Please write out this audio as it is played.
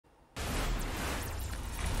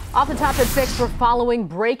Off the top at 6, we're following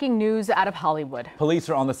breaking news out of Hollywood. Police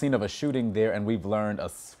are on the scene of a shooting there, and we've learned a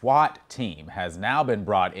SWAT team has now been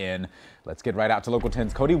brought in. Let's get right out to Local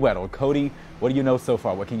 10's Cody Weddle. Cody, what do you know so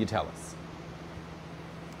far? What can you tell us?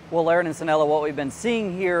 Well, Aaron and Sanella, what we've been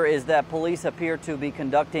seeing here is that police appear to be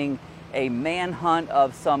conducting a manhunt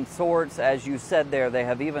of some sorts. As you said there, they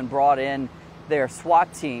have even brought in their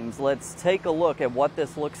SWAT teams. Let's take a look at what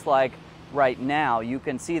this looks like right now. You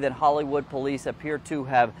can see that Hollywood police appear to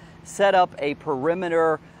have set up a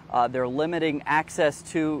perimeter. They're limiting access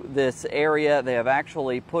to this area. They have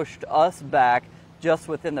actually pushed us back just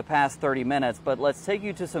within the past 30 minutes. But let's take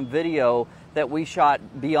you to some video that we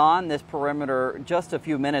shot beyond this perimeter just a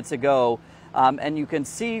few minutes ago. And you can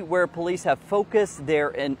see where police have focused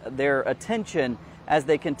their attention as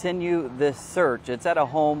they continue this search. It's at a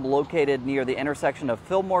home located near the intersection of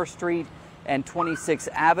Fillmore Street and 26th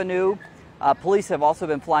Avenue. Police have also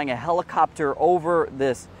been flying a helicopter over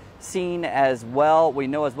this scene as well. We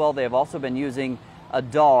know as well they have also been using a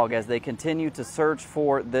dog as they continue to search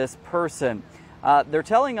for this person. They're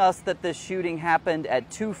telling us that this shooting happened at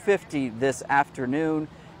 2:50 this afternoon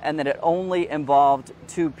and that it only involved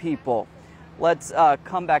 2 people. Let's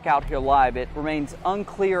come back out here live. It remains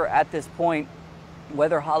unclear at this point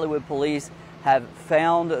whether Hollywood police have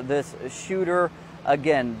found this shooter.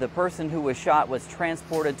 Again, the person who was shot was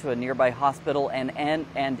transported to a nearby hospital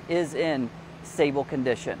and is in stable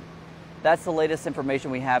condition. That's the latest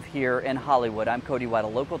information we have here in Hollywood. I'm Cody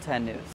Weddle, Local 10 News.